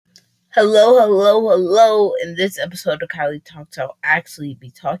Hello, hello, hello. In this episode of Kylie Talks, I'll actually be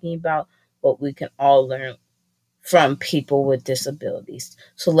talking about what we can all learn from people with disabilities.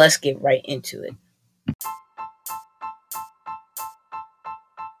 So let's get right into it.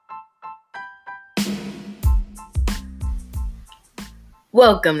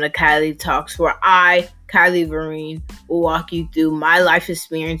 Welcome to Kylie Talks, where I, Kylie Vereen, will walk you through my life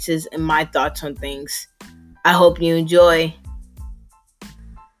experiences and my thoughts on things. I hope you enjoy.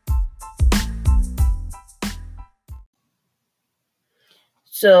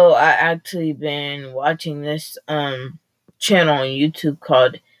 So I actually been watching this channel on YouTube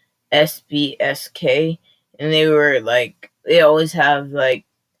called SBSK, and they always have like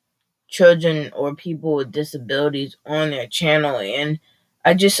children or people with disabilities on their channel, and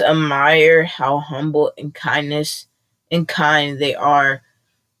I just admire how humble and kind they are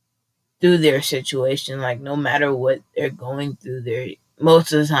through their situation. Like no matter what they're going through, they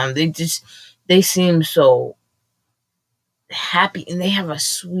most of the time they seem so happy and they have a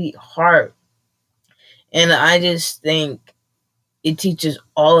sweet heart. And I just think it teaches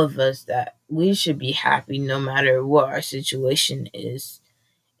all of us that we should be happy no matter what our situation is.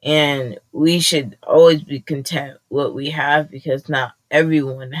 And we should always be content with what we have, because not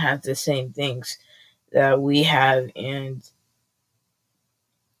everyone has the same things that we have. And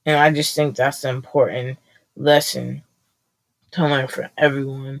I just think that's an important lesson to learn from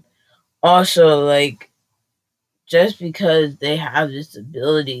everyone. Also, like, just because they have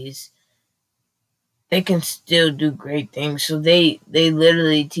disabilities, they can still do great things. So they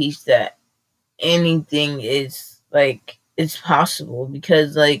literally teach that anything is like it's possible,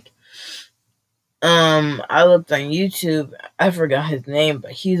 because I looked on YouTube, I forgot his name,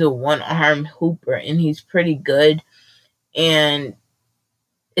 but he's a one-armed hooper and he's pretty good. And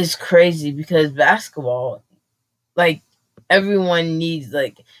it's crazy because basketball, like, everyone needs,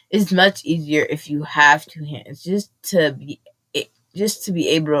 like, it's much easier if you have two hands, just to be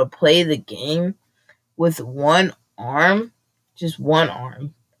able to play the game with one arm, just one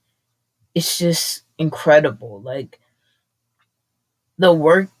arm. It's just incredible. Like, the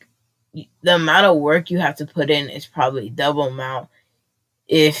work, the amount of work you have to put in is probably double amount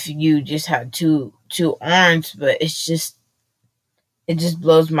if you just have two arms. But it just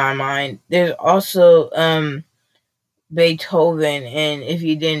blows my mind. There's also Beethoven, and if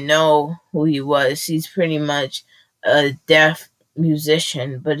you didn't know who he was, he's pretty much a deaf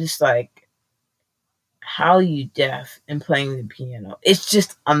musician. But it's like, how are you deaf and playing the piano? It's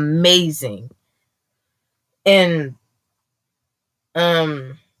just amazing. And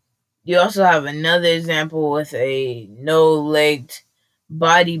um you also have another example with a no-legged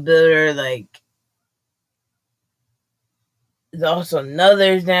bodybuilder. Like, there's also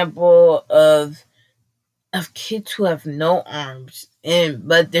another example of kids who have no arms, and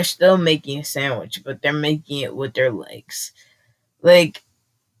but they're still making a sandwich, but they're making it with their legs. Like,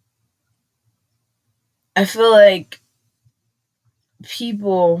 I feel like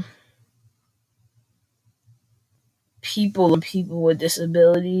people people with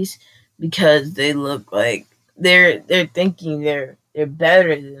disabilities, because they look like they're thinking they're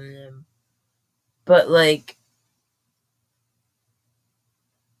better than them. But like,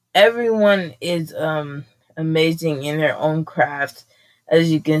 everyone is amazing in their own craft,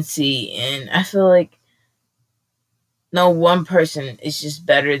 as you can see. And I feel like no one person is just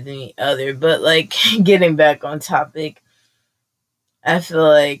better than the other. But like, getting back on topic, I feel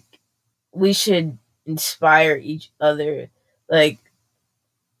like we should inspire each other. Like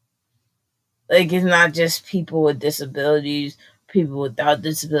it's not just people with disabilities, people without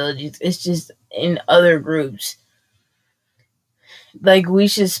disabilities. It's just in other groups. Like, we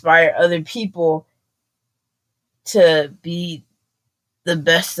should inspire other people to be the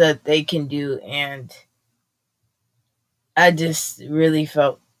best that they can do. And I just really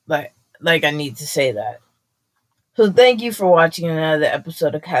felt like I need to say that. So thank you for watching another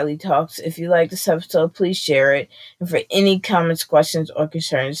episode of Kylie Talks. If you like this episode, please share it. And for any comments, questions, or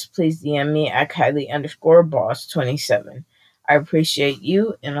concerns, please DM me at Kylie_boss27. I appreciate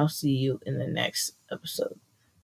you, and I'll see you in the next episode.